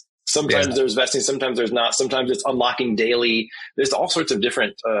place. Sometimes there's vesting, sometimes there's not. Sometimes it's unlocking daily. There's all sorts of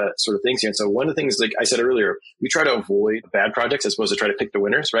different sort of things here. And so one of the things, like I said earlier, we try to avoid bad projects as opposed to try to pick the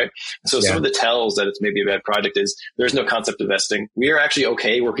winners, right? So some of the tells that it's maybe a bad project is there's no concept of vesting. We are actually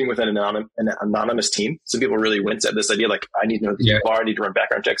okay working with an anonymous team. Some people really wince at this idea, like I need to know who the people are, I need to run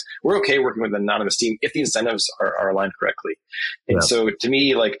background checks. We're okay working with an anonymous team if the incentives are aligned correctly. And so to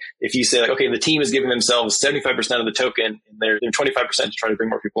me, like if you say like, okay, the team is giving themselves 75% of the token and they're 25% to try to bring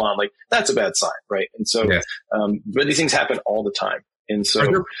more people on, like that's a bad sign, right? And so, but these things happen all the time. And so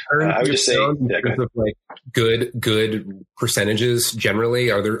I would just say, like good percentages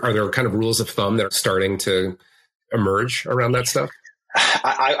generally, are there kind of rules of thumb that are starting to emerge around that stuff?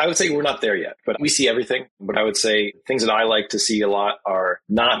 I would say we're not there yet, but we see everything. But I would say things that I like to see a lot are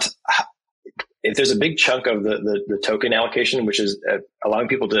not, if there's a big chunk of the token allocation, which is allowing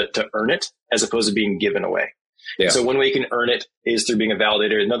people to earn it as opposed to being given away. Yeah. So one way you can earn it is through being a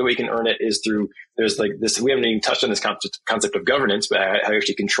validator. Another way you can earn it is through, there's like this, we haven't even touched on this concept of governance, but how you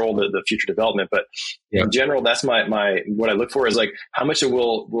actually control the future development. But in general, that's what I look for is like, how much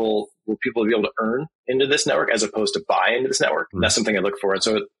will people be able to earn into this network as opposed to buy into this network? That's something I look for. And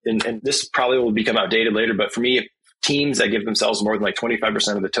so, and this probably will become outdated later, but for me, teams that give themselves more than like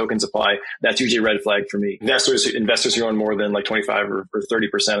 25% of the token supply, that's usually a red flag for me. Investors who own more than like 25 or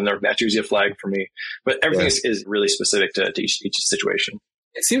 30% of their, that's usually a flag for me. But everything is really specific to each situation.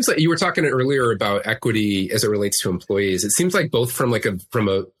 It seems like you were talking earlier about equity as it relates to employees. It seems like both from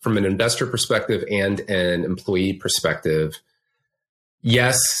an investor perspective and an employee perspective,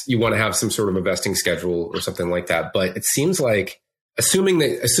 yes, you want to have some sort of a vesting schedule or something like that. But it seems like assuming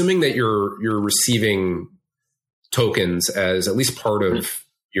that you're receiving tokens as at least part of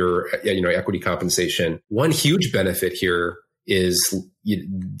your equity compensation. One huge benefit here is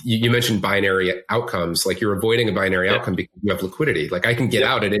you mentioned binary outcomes. Like you're avoiding a binary outcome because you have liquidity. Like I can get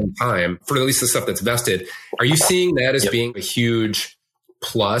out at any time for at least the stuff that's vested. Are you seeing that as being a huge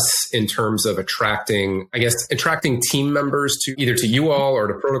plus in terms of attracting team members to either to you all or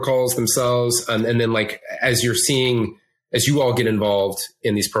to protocols themselves? And then like as you all get involved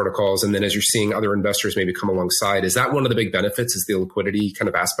in these protocols, and then as you're seeing other investors maybe come alongside, is that one of the big benefits, is the liquidity kind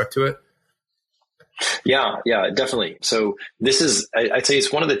of aspect to it? Yeah, definitely. So this is, I'd say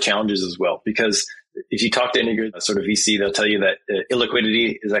it's one of the challenges as well, because if you talk to any sort of VC, they'll tell you that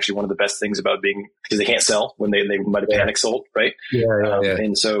illiquidity is actually one of the best things about being, because they can't sell when they might have panic sold, right?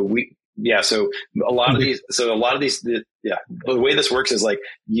 And so so a lot of these, the way this works is like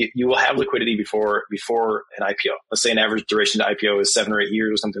you will have liquidity before an IPO. Let's say an average duration to IPO is 7 or 8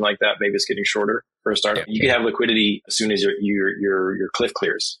 years or something like that. Maybe it's getting shorter for a startup. You can have liquidity as soon as your cliff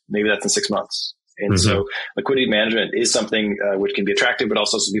clears. Maybe that's in 6 months. And so liquidity management is something which can be attractive, but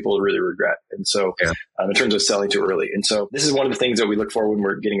also some people really regret. And so in terms of selling too early. And so this is one of the things that we look for when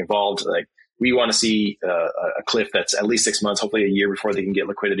we're getting involved. Like we want to see a cliff that's at least 6 months, hopefully a year before they can get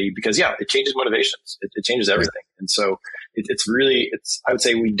liquidity, because it changes motivations. It changes everything. And so I would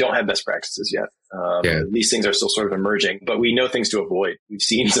say we don't have best practices yet. These things are still sort of emerging, but we know things to avoid. We've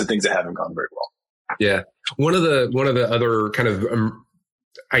seen some things that haven't gone very well. Yeah. One of the other kind of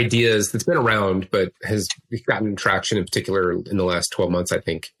ideas that's been around, but has gotten traction in particular in the last 12 months, I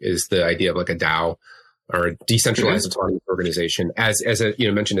think, is the idea of like a DAO, or a decentralized autonomous organization, as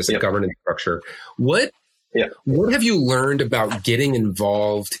mentioned as a governance structure. What have you learned about getting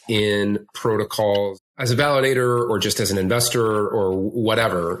involved in protocols as a validator or just as an investor or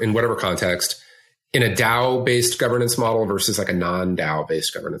whatever, in whatever context, in a DAO based governance model versus like a non-DAO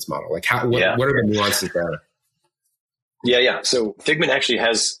based governance model? Like what are the nuances there? So Figment actually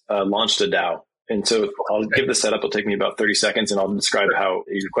has launched a DAO. And so I'll give the setup. It'll take me about 30 seconds and I'll describe how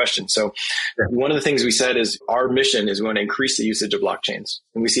your question. So one of the things we said is our mission is we want to increase the usage of blockchains.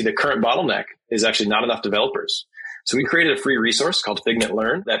 And we see the current bottleneck is actually not enough developers. So we created a free resource called Figment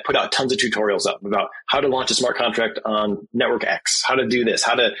Learn that put out tons of tutorials up about how to launch a smart contract on network X, how to do this,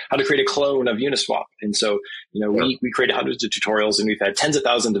 how to create a clone of Uniswap. And so, we created hundreds of tutorials and we've had tens of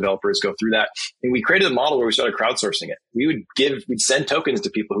thousands of developers go through that. And we created a model where we started crowdsourcing it. We'd send tokens to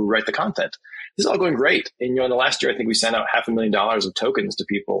people who write the content. This is all going great. And, in the last year, I think we sent out $500,000 of tokens to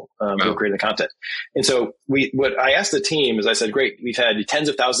people who created the content. And so what I asked the team is I said, great, we've had tens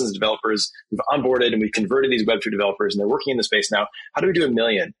of thousands of developers who've onboarded and we've converted these Web2 developers and they're working in the space now. How do we do 1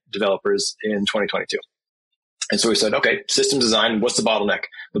 million developers in 2022? And so we said, okay, system design, what's the bottleneck?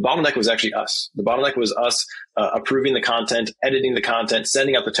 The bottleneck was actually us. The bottleneck was us approving the content, editing the content,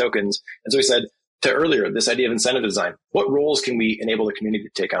 sending out the tokens. And so we said to earlier, this idea of incentive design, what roles can we enable the community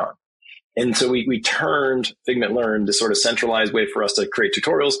to take on? And so we turned Figment Learn, this sort of centralized way for us to create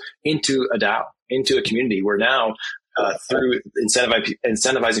tutorials, into a DAO, into a community where now through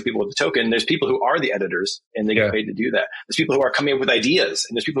incentivizing people with the token, there's people who are the editors and they get paid to do that. There's people who are coming up with ideas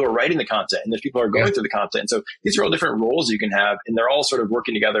and there's people who are writing the content and there's people who are going through the content. And so these are all different roles you can have and they're all sort of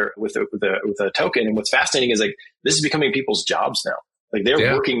working together with a token. And what's fascinating is like this is becoming people's jobs now. Like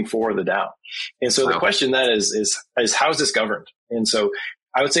they're working for the DAO. And so the question then is how is this governed? And so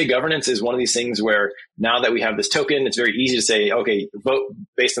I would say governance is one of these things where now that we have this token, it's very easy to say, okay, vote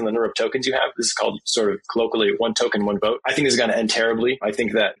based on the number of tokens you have. This is called sort of colloquially one token, one vote. I think this is going to end terribly. I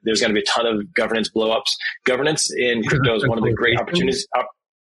think that there's going to be a ton of governance blowups. Governance in crypto is one of the great opportunities.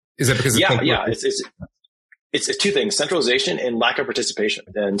 Is that because it's two things: centralization and lack of participation.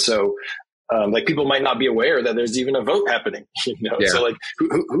 And so, like people might not be aware that there's even a vote happening. So like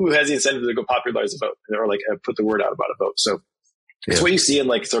who has the incentive to go popularize a vote or like put the word out about a vote? So. It's what you see in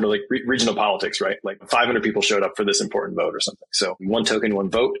like sort of like regional politics, right? Like 500 people showed up for this important vote or something. So one token, one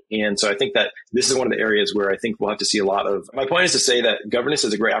vote. And so I think that this is one of the areas where I think we'll have to see a lot of, my point is to say that governance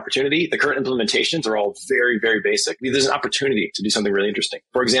is a great opportunity. The current implementations are all very, very basic. There's an opportunity to do something really interesting.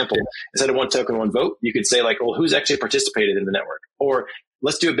 For example, instead of one token, one vote, you could say like, well, who's actually participated in the network? Or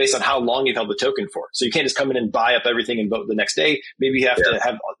let's do it based on how long you've held the token for. So you can't just come in and buy up everything and vote the next day. Maybe you have to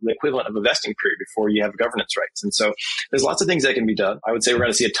have the equivalent of a vesting period before you have governance rights. And so there's lots of things that can be done. I would say we're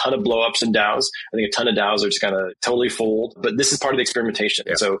going to see a ton of blowups in DAOs. I think a ton of DAOs are just going to totally fold, but this is part of the experimentation.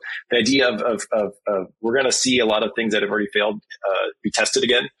 Yeah. So the idea of we're going to see a lot of things that have already failed be tested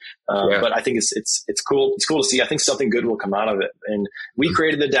again. But I think it's cool. It's cool to see. I think something good will come out of it. And we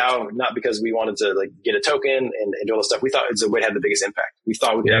created the DAO not because we wanted to like get a token and do all this stuff. We thought it's a way to have the biggest impact. We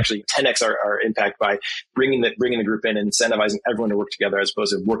thought we could actually 10x our impact by bringing the group in and incentivizing everyone to work together as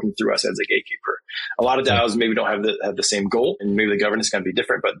opposed to working through us as a gatekeeper. A lot of DAOs maybe don't have the same goal, and maybe the governance can be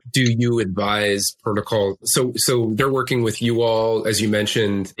different. But do you advise protocol? So they're working with you all, as you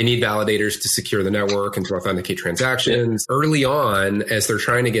mentioned. They need validators to secure the network and to authenticate transactions. Early on, as they're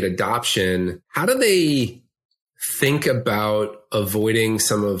trying to get adoption, how do they think about avoiding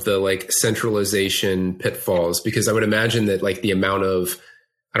some of the like centralization pitfalls? Because I would imagine that like the amount of,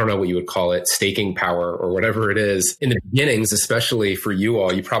 I don't know what you would call it, staking power or whatever it is in the beginnings, especially for you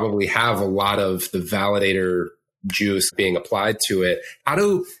all, you probably have a lot of the validator juice being applied to it. How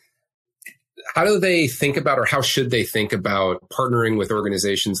do they think about, or how should they think about partnering with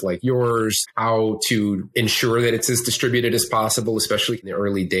organizations like yours, how to ensure that it's as distributed as possible, especially in the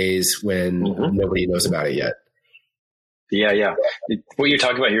early days when nobody knows about it yet? Yeah. What you're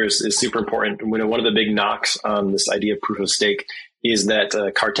talking about here is super important. One of the big knocks on this idea of proof of stake is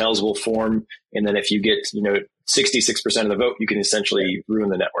that cartels will form. And then if you get, 66% of the vote, you can essentially ruin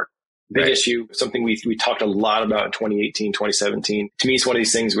the network. Big issue, something we talked a lot about in 2018, 2017. To me, it's one of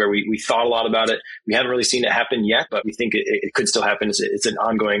these things where we thought a lot about it. We haven't really seen it happen yet, but we think it could still happen. It's an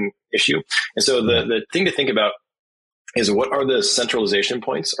ongoing issue. And so the thing to think about is, what are the centralization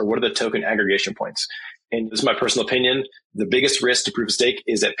points, or what are the token aggregation points? And this is my personal opinion. The biggest risk to proof of stake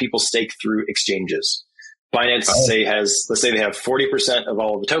is that people stake through exchanges. Binance let's say they have 40% of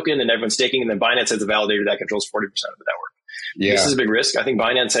all of the token and everyone's staking, and then Binance has a validator that controls 40% of the network. Yeah. This is a big risk. I think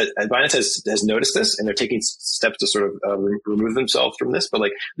Binance has noticed this, and they're taking steps to sort of remove themselves from this. But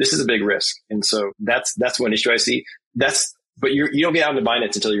like, this is a big risk, and so that's one issue I see. But you don't get out into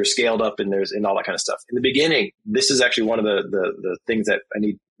Binance until you're scaled up and all that kind of stuff. In the beginning, this is actually one of the things that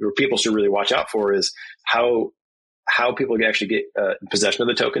people should really watch out for, is how people can actually get possession of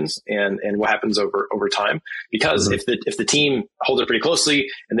the tokens and what happens over time. Because if the team holds it pretty closely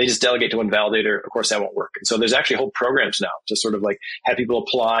and they just delegate to one validator, of course that won't work. And so there's actually whole programs now to sort of like have people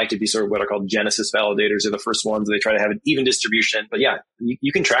apply to be sort of what are called Genesis validators. They're the first ones. They try to have an even distribution. But yeah,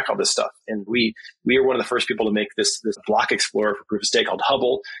 you can track all this stuff. And we are one of the first people to make this block explorer for proof of stake called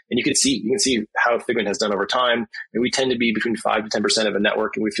Hubble. And you can see how Figment has done over time. And we tend to be between 5 to 10% of a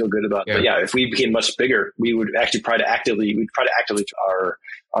network, and we feel good about it. But yeah, if we became much bigger, we would actually try to actively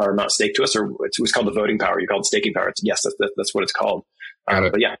our amount staked to us, or it's what's called the voting power. You call it staking power. Yes, that's what it's called.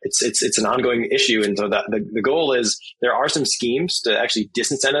 But yeah, it's an ongoing issue. And so that the goal is, there are some schemes to actually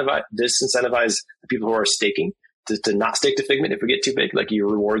disincentivize the people who are staking to not stake to Figment if we get too big, like your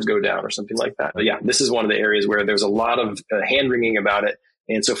rewards go down or something like that. But yeah, this is one of the areas where there's a lot of hand wringing about it.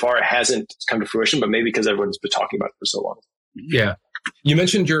 And so far it hasn't come to fruition, but maybe because everyone's been talking about it for so long. Yeah. You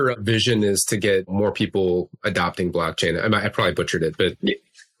mentioned your vision is to get more people adopting blockchain. I probably butchered it, but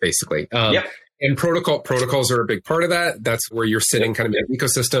basically. And protocols are a big part of that. That's where you're sitting kind of in an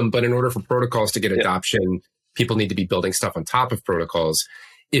ecosystem. But in order for protocols to get adoption, people need to be building stuff on top of protocols.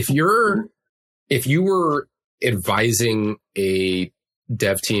 If you were advising a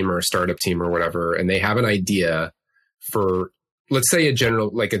dev team or a startup team or whatever, and they have an idea for, let's say it's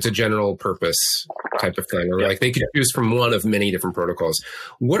a general purpose type of thing, or like they could choose from one of many different protocols.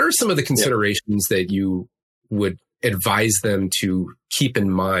 What are some of the considerations that you would advise them to keep in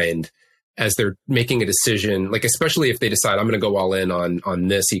mind as they're making a decision, like especially if they decide I'm going to go all in on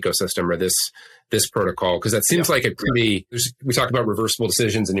this ecosystem or this protocol? Because that seems like we talk about reversible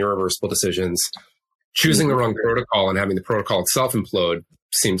decisions and irreversible decisions. Choosing the wrong protocol and having the protocol itself implode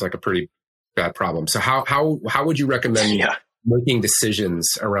seems like a pretty bad problem. So how would you recommend making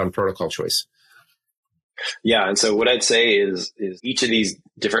decisions around protocol choice? Yeah. And so what I'd say is each of these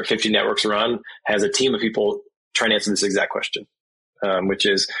different 50 networks around has a team of people trying to answer this exact question, which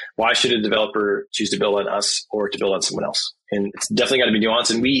is, why should a developer choose to build on us or to build on someone else? And it's definitely got to be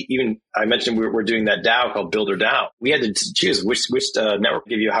nuanced. And I mentioned we're doing that DAO called Builder DAO. We had to choose which network to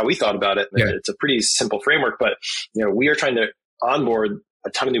give you how we thought about it. Yeah. It's a pretty simple framework, but we are trying to onboard a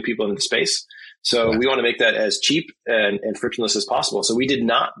ton of new people into the space. So we want to make that as cheap and frictionless as possible. So we did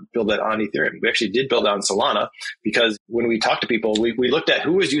not build that on Ethereum. We actually did build it on Solana, because when we talked to people, we looked at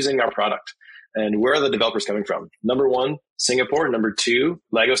who was using our product and where are the developers coming from. Number 1, Singapore. Number 2,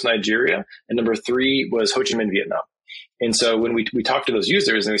 Lagos, Nigeria. And number 3 was Ho Chi Minh, Vietnam. And so when we talked to those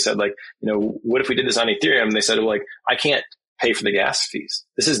users and we said, like, what if we did this on Ethereum? And they said, well, like, I can't pay for the gas fees.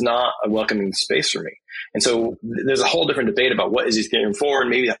 This is not a welcoming space for me. And so there's a whole different debate about what is Ethereum for, and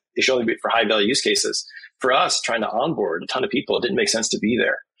maybe it should only be for high value use cases. For us, trying to onboard a ton of people, it didn't make sense to be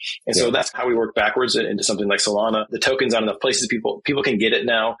there. And so that's how we work backwards into something like Solana. The token's on enough places. People can get it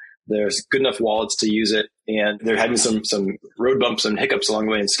now. There's good enough wallets to use it, and they're having some road bumps and hiccups along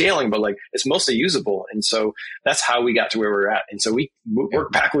the way in scaling, but like it's mostly usable. And so that's how we got to where we're at. And so we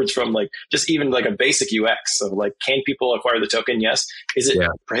work backwards from like just even like a basic UX of like, can people acquire the token? Yes. Is it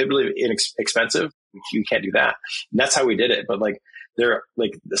prohibitively expensive? You can't do that. And that's how we did it. But like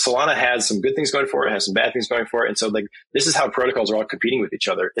Solana has some good things going for it, has some bad things going for it. And so like, this is how protocols are all competing with each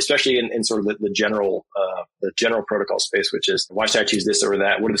other, especially in sort of the general protocol space, which is, why should I choose this over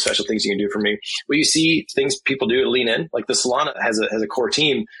that? What are the special things you can do for me? Well, you see things people do to lean in, like the Solana has a core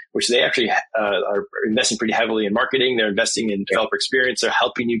team, which they actually are investing pretty heavily in marketing. They're investing in developer experience. They're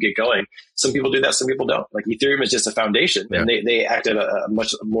helping you get going. Some people do that. Some people don't. Like Ethereum is just a foundation, and they act at a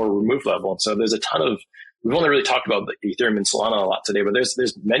much more removed level. And so there's a ton of, we've only really talked about Ethereum and Solana a lot today, but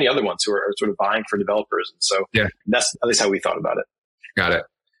there's many other ones who are sort of buying for developers. And so that's at least how we thought about it. Got it.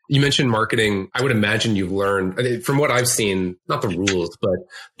 You mentioned marketing. I would imagine you've learned, from what I've seen, not the rules, but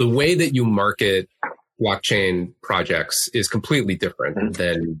the way that you market blockchain projects is completely different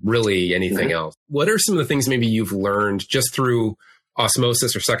than really anything else. What are some of the things maybe you've learned just through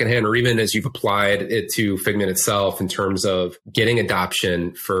osmosis or secondhand, or even as you've applied it to Figment itself in terms of getting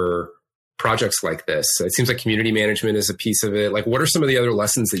adoption for projects like this? It seems like community management is a piece of it. Like, what are some of the other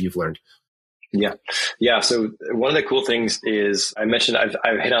lessons that you've learned? Yeah. So one of the cool things is, I mentioned, I've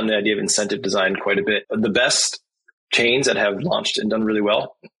hit on the idea of incentive design quite a bit. The best chains that have launched and done really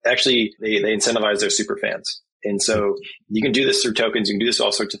well, actually, they incentivize their super fans. And so you can do this through tokens, you can do this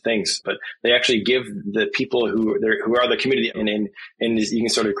all sorts of things, but they actually give the people who are the community, and you can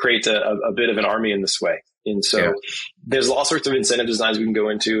sort of create a bit of an army in this way. And so there's all sorts of incentive designs we can go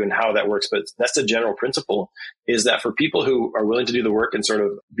into and how that works, but that's the general principle, is that for people who are willing to do the work and sort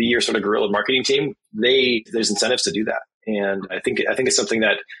of be your sort of guerrilla marketing team, there's incentives to do that. And I think it's something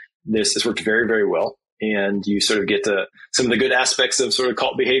that this worked very, very well. And you sort of get to some of the good aspects of sort of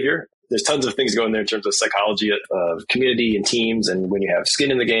cult behavior. There's tons of things going there in terms of psychology of community and teams. And when you have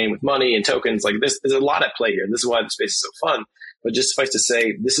skin in the game with money and tokens, like this, there's a lot at play here. And this is why the space is so fun. But just suffice to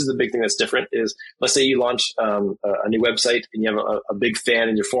say, this is the big thing that's different is, let's say you launch a new website and you have a big fan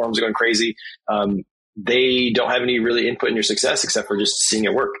and your forums are going crazy. They don't have any really input in your success except for just seeing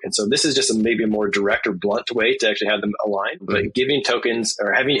it work. And so this is just maybe a more direct or blunt way to actually have them align. But giving tokens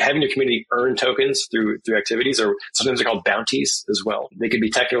or having your community earn tokens through activities, or sometimes they're called bounties as well. They could be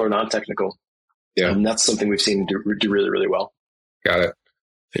technical or non-technical. Yeah. And that's something we've seen do really, really well. Got it.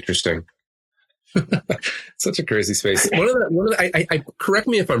 Interesting. Such a crazy space. I correct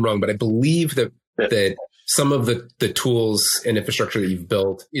me if I'm wrong, but I believe that some of the tools and infrastructure that you've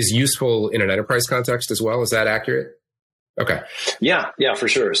built is useful in an enterprise context as well. Is that accurate? Okay. Yeah, for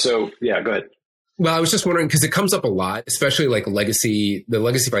sure. So go ahead. Well, I was just wondering, because it comes up a lot, especially like the legacy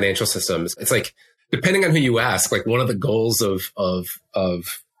financial systems. It's like, depending on who you ask, like one of the goals of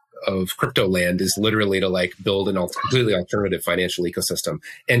crypto land is literally to like build an completely alternative financial ecosystem.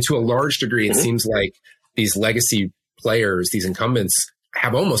 And to a large degree, it seems like these legacy players, these incumbents,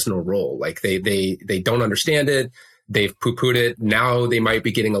 have almost no role. Like they don't understand it. They've poo-pooed it. Now they might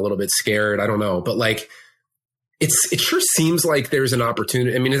be getting a little bit scared. I don't know. But like, it sure seems like there's an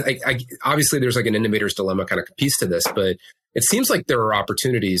opportunity. I mean, obviously there's like an innovator's dilemma kind of piece to this, but it seems like there are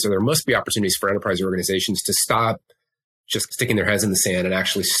opportunities, or there must be opportunities for enterprise organizations to stop just sticking their heads in the sand and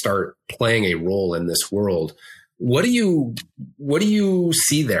actually start playing a role in this world. What do you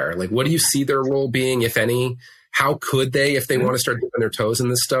see there? Like, what do you see their role being, if any? How could they, if they want to start dipping their toes in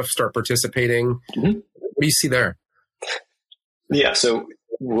this stuff, start participating? What do you see there? Yeah. So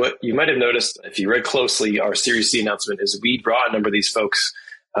what you might have noticed, if you read closely our Series C announcement, is we brought a number of these folks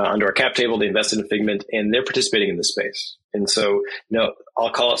under our cap table. They invested in Figment, and they're participating in this space. And so,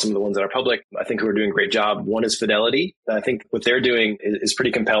 I'll call out some of the ones that are public, I think, who are doing a great job. One is Fidelity. I think what they're doing is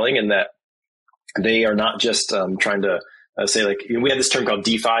pretty compelling in that they are not just trying to say, like, we have this term called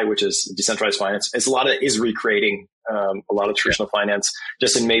DeFi, which is decentralized finance. It's a lot of recreating a lot of traditional finance,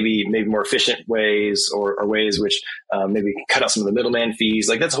 just in maybe more efficient ways, or ways which maybe cut out some of the middleman fees.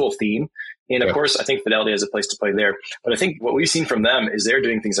 Like, that's a whole theme. And of course, I think Fidelity has a place to play there. But I think what we've seen from them is they're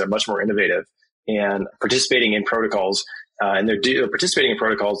doing things that are much more innovative and participating in protocols. And they're participating in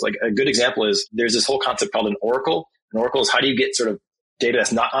protocols. Like, a good example is there's this whole concept called an oracle. An oracle is, how do you get sort of data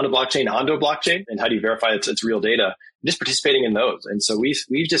that's not on a blockchain onto a blockchain, and how do you verify it's real data? Just participating in those. And so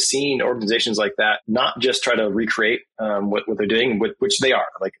we've just seen organizations like that not just try to recreate what they're doing, which they are.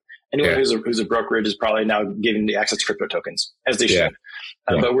 Like, anyone who's a brokerage is probably now giving the access to crypto tokens, as they should.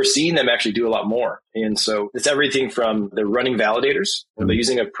 But we're seeing them actually do a lot more. And so it's everything from they're running validators. They're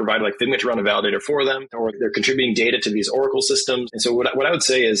using a provider like Figment to run a validator for them, or they're contributing data to these Oracle systems. And so what I would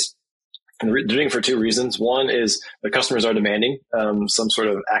say is, And they're doing it for two reasons. One is the customers are demanding some sort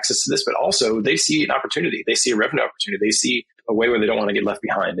of access to this, but also they see an opportunity. They see a revenue opportunity. They see a way where they don't want to get left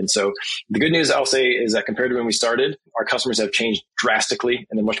behind. And so the good news I'll say is that compared to when we started, our customers have changed drastically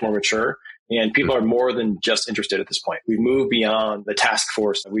and they're much more mature. And people are more than just interested at this point. We've moved beyond the task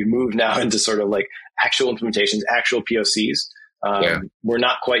force. We've moved now into sort of like actual implementations, actual POCs. We're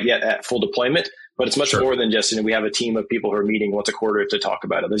not quite yet at full deployment, but it's much more than just, we have a team of people who are meeting once a quarter to talk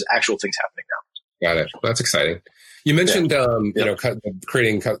about it. There's actual things happening now. Got it. Well, that's exciting. You mentioned,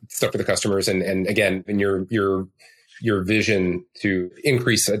 creating stuff for the customers, and again, in your vision to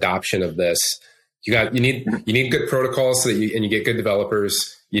increase adoption of this, you need good protocols and you get good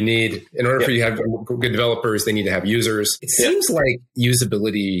developers. In order for you to have good developers, they need to have users. It seems like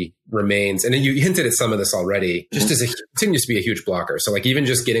usability remains, and then you hinted at some of this already, continues to be a huge blocker. So like even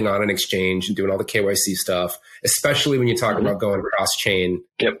just getting on an exchange and doing all the KYC stuff, especially when you talk about going cross-chain,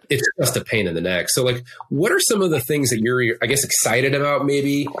 it's just a pain in the neck. So like, what are some of the things that you're, I guess, excited about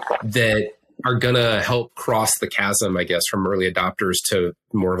maybe that are going to help cross the chasm, I guess, from early adopters to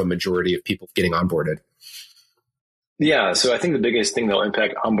more of a majority of people getting onboarded? Yeah. So I think the biggest thing that'll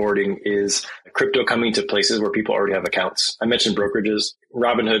impact onboarding is crypto coming to places where people already have accounts. I mentioned brokerages.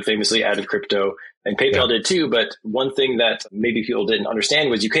 Robinhood famously added crypto, and PayPal did too. But one thing that maybe people didn't understand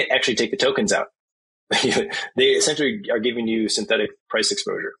was you can't actually take the tokens out. They essentially are giving you synthetic price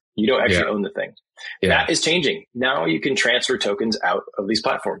exposure. You don't actually own the thing. That is changing. Now you can transfer tokens out of these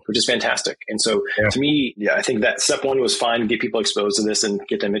platforms, which is fantastic. And so to me, I think that step one was fine to get people exposed to this and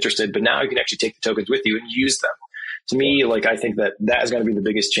get them interested. But now you can actually take the tokens with you and use them. To me, like, I think that is going to be the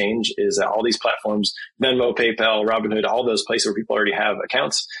biggest change, is that all these platforms, Venmo, PayPal, Robinhood, all those places where people already have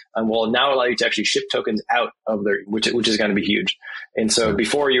accounts, will now allow you to actually ship tokens out of their, which is going to be huge. And so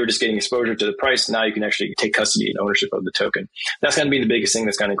before you were just getting exposure to the price, now you can actually take custody and ownership of the token. That's going to be the biggest thing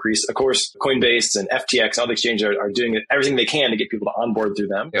that's going to increase. Of course, Coinbase and FTX, all the exchanges are doing everything they can to get people to onboard through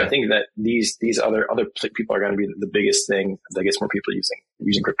them. I think that these other people are going to be the biggest thing that gets more people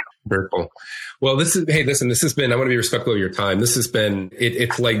using crypto. Very cool. Well, this has been, I want to be respectful of your time. This has been,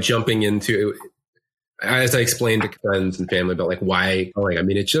 it's like jumping into, as I explained to friends and family about like why, I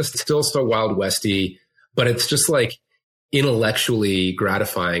mean, it's just still so Wild Westy, but it's just like intellectually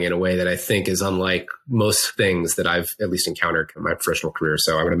gratifying in a way that I think is unlike most things that I've at least encountered in my professional career.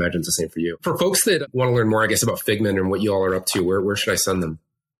 So I would imagine it's the same for you. For folks that want to learn more, I guess, about Figment and what you all are up to, where should I send them?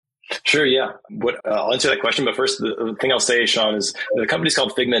 Sure. Yeah. I'll answer that question. But first, the thing I'll say, Sean, is the company's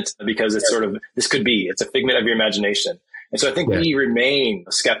called Figment because it's it's a figment of your imagination. And so I think we remain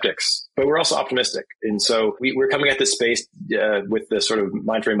skeptics, but we're also optimistic. And so we're coming at this space with the sort of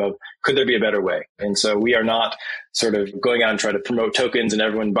mind frame of, could there be a better way? And so we are not sort of going out and trying to promote tokens and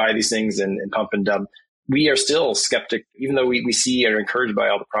everyone buy these things and pump and dump. We are still skeptic, even though we see and are encouraged by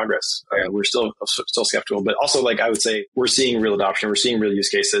all the progress. We're still skeptical, but also, like I would say, we're seeing real adoption. We're seeing real use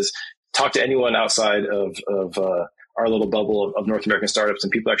cases. Talk to anyone outside of our little bubble of North American startups,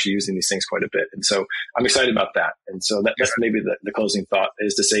 and people are actually using these things quite a bit. And so I'm excited about that. And so that's maybe the closing thought,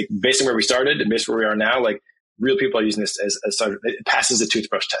 is to say, based on where we started and based on where we are now, like, real people are using this as it passes the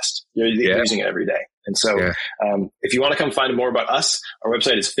toothbrush test. You're using it every day. And so if you want to come find more about us, our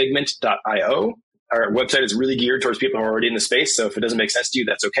website is figment.io. Our website is really geared towards people who are already in the space. So if it doesn't make sense to you,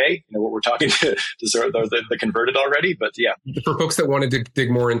 that's okay. What we're talking to sort of the converted already. But yeah. For folks that wanted to dig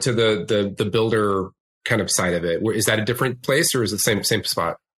more into the builder kind of side of it, is that a different place or is it the same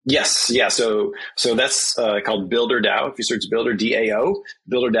spot? Yes. Yeah. So that's called Builder DAO. If you search Builder DAO,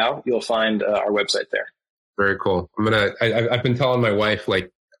 Builder DAO, you'll find our website there. Very cool. I've been telling my wife,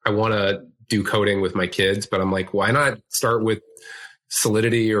 like, I want to do coding with my kids, but I'm like, why not start with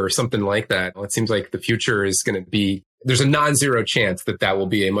Solidity or something like that? Well, it seems like the future is going to be, there's a non-zero chance that will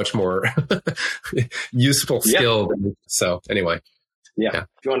be a much more useful skill. So anyway. Yeah.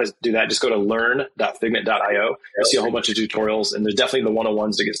 If you want to do that, just go to learn.figment.io. You'll see a whole bunch of tutorials, and there's definitely the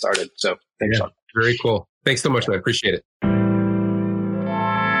 101s to get started. So thanks, Sean. Very cool. Thanks so much, man. I appreciate it.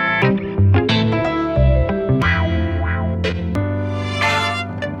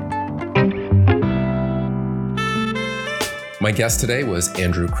 My guest today was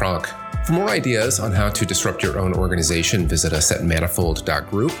Andrew Cronk. For more ideas on how to disrupt your own organization, visit us at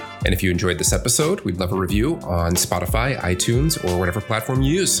manifold.group. And if you enjoyed this episode, we'd love a review on Spotify, iTunes, or whatever platform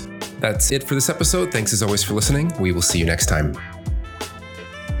you use. That's it for this episode. Thanks as always for listening. We will see you next time.